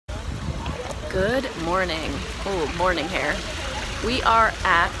Good morning. Oh, morning hair. We are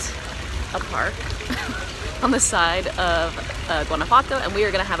at a park on the side of Guanajuato, and we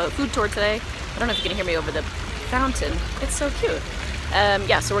are going to have a food tour today. I don't know if you can hear me over the fountain. It's so cute.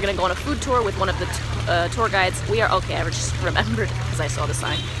 Yeah, so we're going to go on a food tour with one of the tour guides. We are, okay, I just remembered because I saw the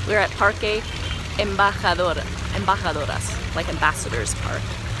sign. We're at Parque Embajadoras, like Ambassadors Park.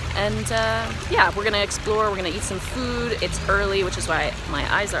 And yeah, we're gonna explore, we're gonna eat some food. It's early, which is why my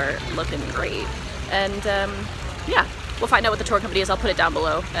eyes are looking great. And yeah, we'll find out what the tour company is. I'll put it down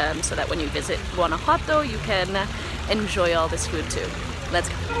below so that when you visit Guanajuato, you can enjoy all this food too. Let's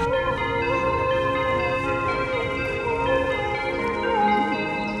go.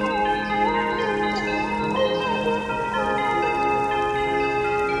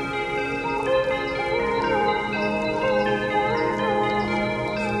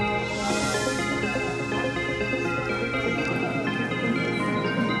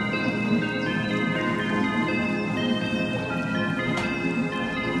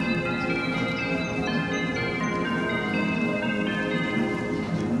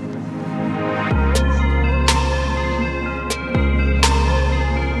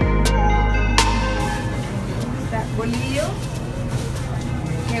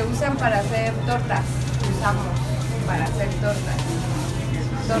 Para hacer tortas, usamos para hacer tortas.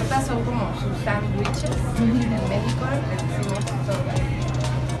 Tortas son como sus sándwiches. En México les decimos tortas.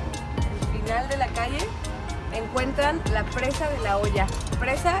 Al final de la calle encuentran la presa de la olla.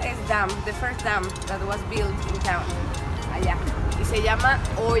 Presa es dam, the first dam that was built in town, allá. Y se llama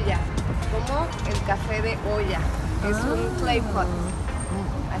olla, como el café de olla. Es un clay pot,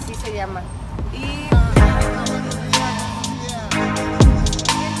 así se llama. Y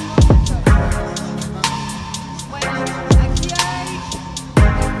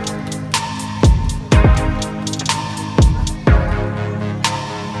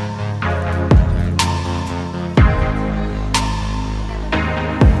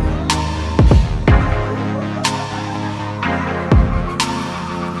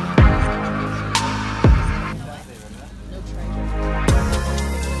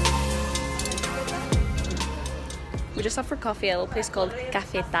we just stopped for coffee at a little place called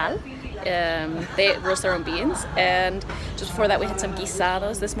Cafetal. They roast their own beans, and just before that we had some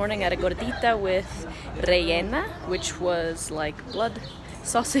guisados. This morning I had a gordita with rellena, which was like blood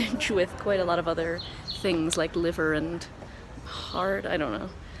sausage with quite a lot of other things like liver and heart, I don't know.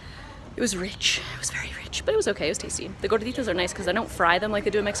 It was rich, it was very rich, but it was okay, it was tasty. The gorditas are nice because I don't fry them like they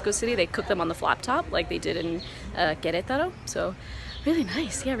do in Mexico City. They cook them on the flat top like they did in Querétaro, so really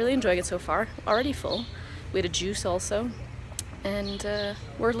nice. Yeah, really enjoying it so far. Already full. We had a juice also, and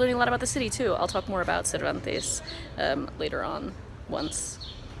we're learning a lot about the city too. I'll talk more about Cervantes later on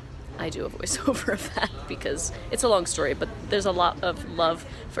once I do a voiceover of that, because it's a long story, but there's a lot of love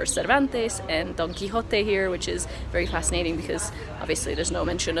for Cervantes and Don Quixote here, which is very fascinating because obviously there's no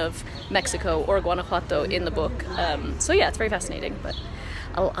mention of Mexico or Guanajuato in the book. So yeah, it's very fascinating, but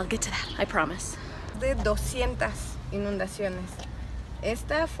I'll get to that, I promise. De 200 inundaciones.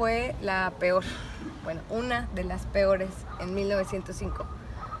 Esta fue la peor, bueno, una de las peores en 1905.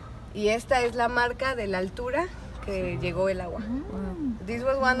 Y esta es la marca de la altura que llegó el agua. This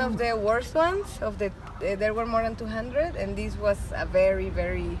was one of the worst ones. There were more than 200, and this was a very,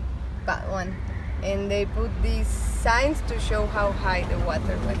 very bad one. And they put these signs to show how high the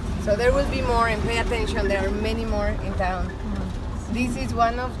water went. So there will be more, and pay attention, there are many more in town. This is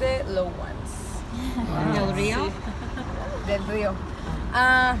one of the low ones. Del Río? Del Río.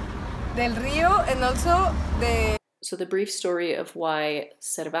 Del Río, and also the... So the brief story of why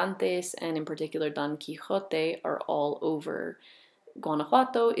Cervantes, and in particular Don Quixote, are all over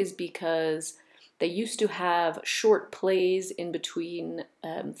Guanajuato is because they used to have short plays in between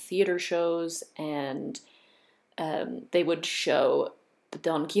theater shows, and they would show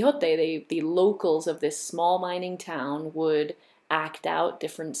Don Quixote. The locals of this small mining town would act out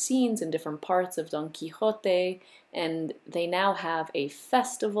different scenes in different parts of Don Quixote, and they now have a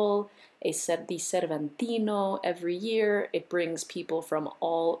festival, the Cervantino, every year. It brings people from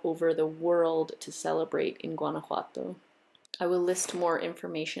all over the world to celebrate in Guanajuato. I will list more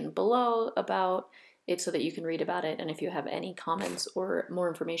information below about it so that you can read about it, and if you have any comments or more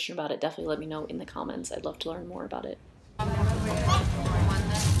information about it, definitely let me know in the comments. I'd love to learn more about it.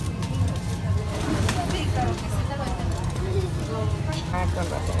 Ah, con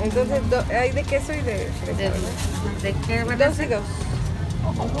razón. Entonces, hay de queso y de fresa, ¿verdad? ¿De qué? Dos y dos.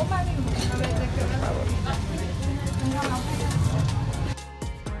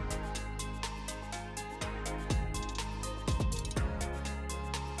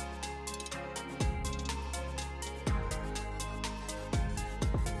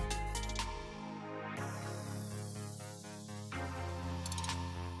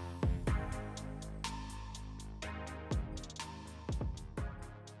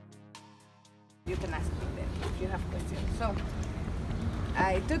 can ask me then if you have questions. So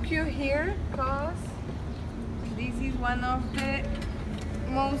I took you here because this is one of the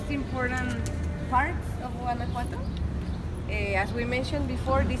most important parts of Guanajuato. As we mentioned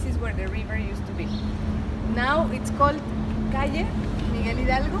before, this is where the river used to be. Now it's called Calle Miguel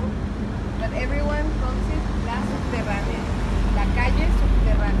Hidalgo, but everyone calls it La Subterránea. La Calle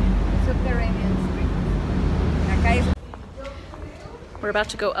Subterránea, the subterranean street. La calle. We're about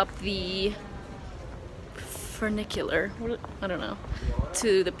to go up the funicular, I don't know,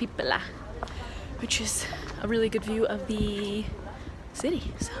 to the Pipila, which is a really good view of the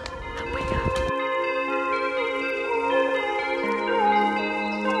city. So up we go.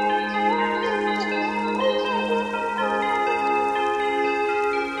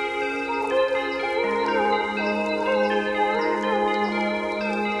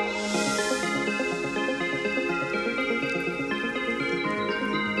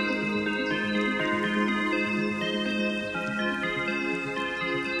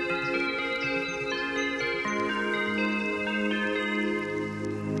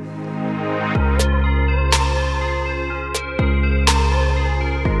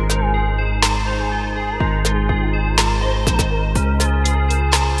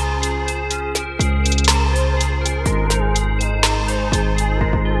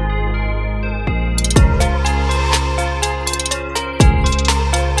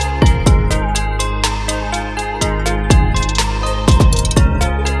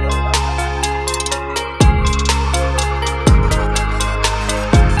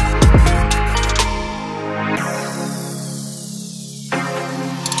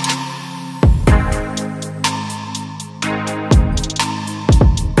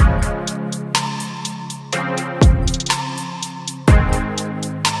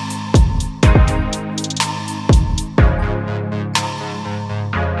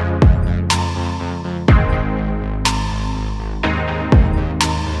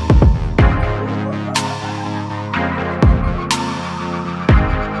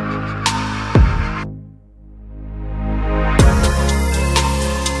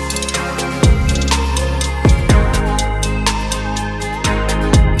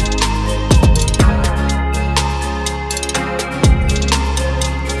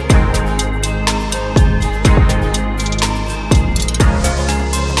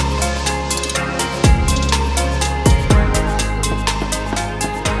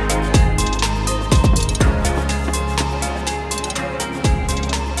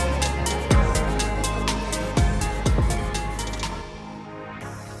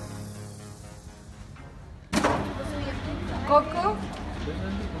 Coco,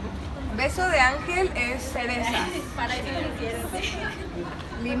 beso de ángel es cereza.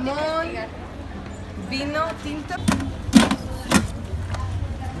 Limón, vino tinto.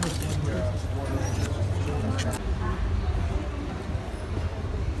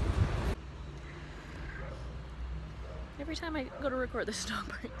 Every time I go to record, this dog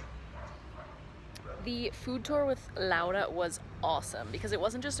barks. The food tour with Laura was awesome because it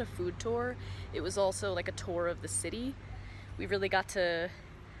wasn't just a food tour, it was also like a tour of the city. We really got to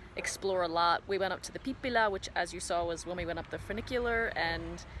explore a lot. We went up to the Pipila, which as you saw was when we went up the funicular,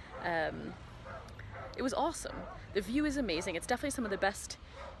 and it was awesome. The view is amazing. It's definitely some of the best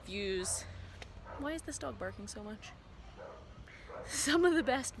views. Why is this dog barking so much? Some of the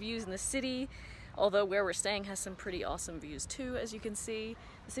best views in the city, although where we're staying has some pretty awesome views too, as you can see.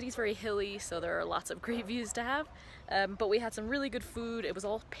 The city's very hilly, so there are lots of great views to have. But we had some really good food. It was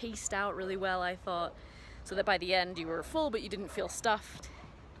all paced out really well, I thought, so that by the end you were full but you didn't feel stuffed.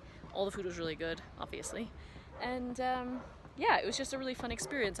 All the food was really good, obviously. And yeah, it was just a really fun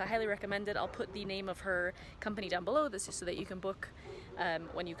experience. I highly recommend it. I'll put the name of her company down below. This is so that you can book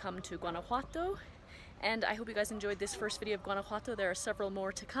when you come to Guanajuato. And I hope you guys enjoyed this first video of Guanajuato. There are several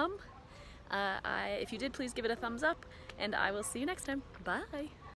more to come. If you did, please give it a thumbs up, and I will see you next time. Bye!